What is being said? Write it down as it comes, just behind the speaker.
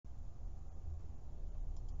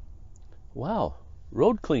Wow,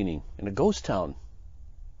 road cleaning in a ghost town.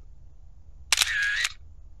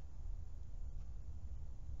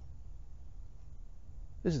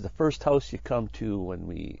 This is the first house you come to when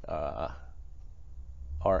we are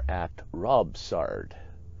at Robsart.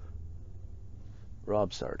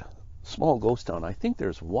 Robsart, small ghost town. I think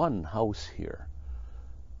there's one house here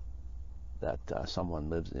that someone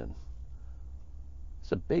lives in.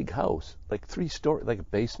 It's a big house, like 3-story, like a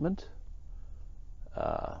basement,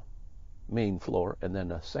 main floor, and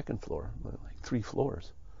then a second floor, like 3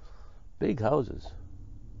 floors. Big houses.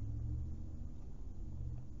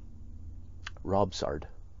 Robsart.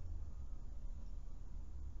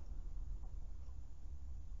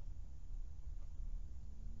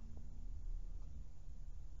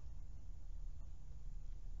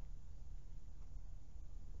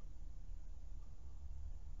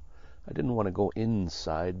 I didn't want to go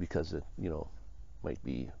inside because it, might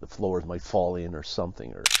be, the floors might fall in or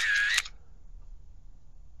something, or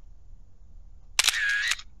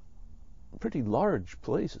pretty large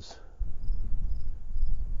places.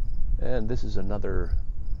 And this is another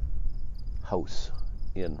house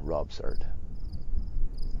in Robsart.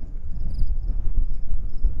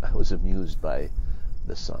 I was amused by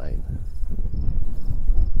the sign.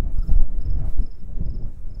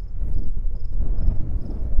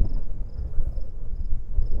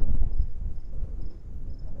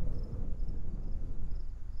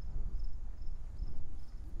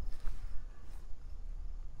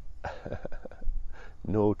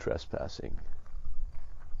 No trespassing.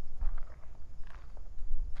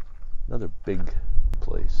 Another big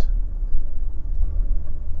place.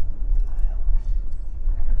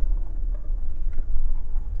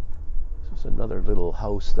 This is another little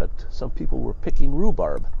house that some people were picking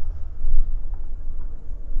rhubarb.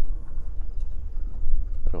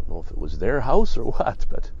 I don't know if it was their house or what,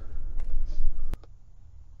 but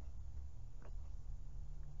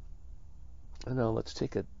and now let's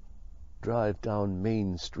take a drive down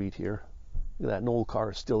Main Street here. Look at that, an old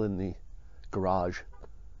car still in the garage.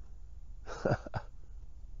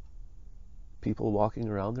 People walking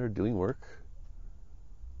around there doing work.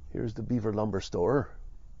 Here's the Beaver Lumber Store.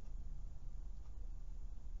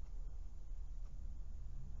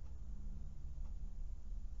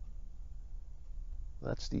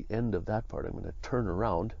 That's the end of that part. I'm going to turn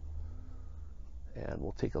around and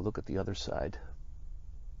we'll take a look at the other side.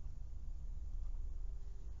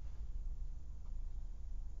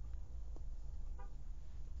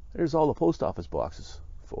 There's all the post office boxes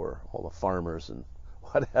for all the farmers and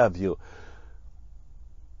what have you.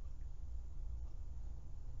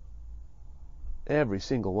 Every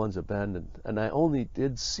single one's abandoned. And I only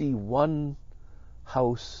did see one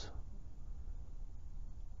house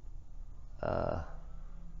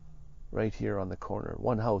right here on the corner.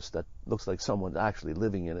 One house that looks like someone's actually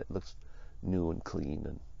living in it. Looks new and clean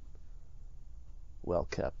and well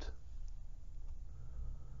kept.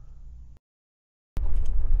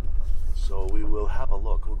 So we will have a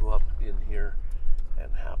look. We'll go up in here and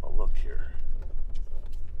have a look here.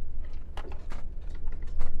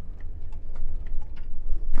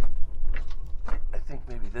 I think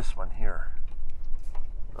maybe this one here.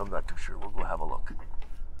 I'm not too sure. We'll go have a look.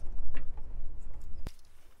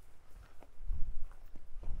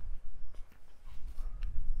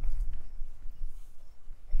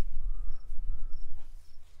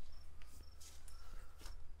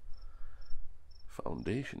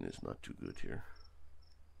 Foundation is not too good here.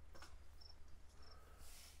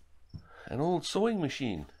 An old sewing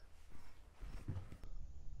machine.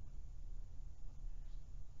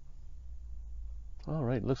 All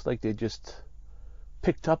right, looks like they just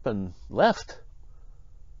picked up and left.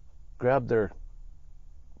 Grabbed their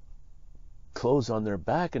clothes on their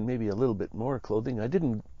back and maybe a little bit more clothing. I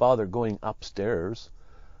didn't bother going upstairs,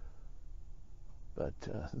 but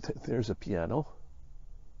there's a piano.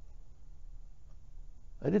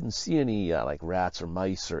 I didn't see any like rats or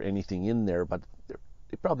mice or anything in there, but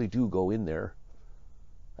they probably do go in there.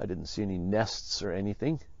 I didn't see any nests or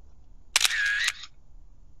anything.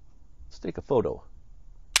 Let's take a photo.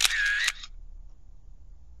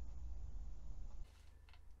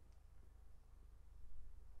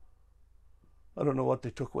 I don't know what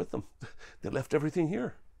they took with them. They left everything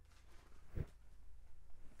here. A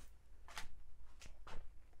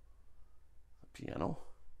piano.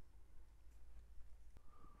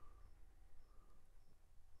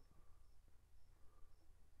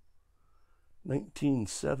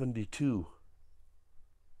 $1972.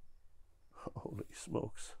 Holy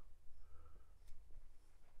smokes.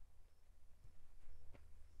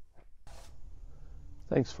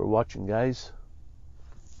 Thanks for watching, guys.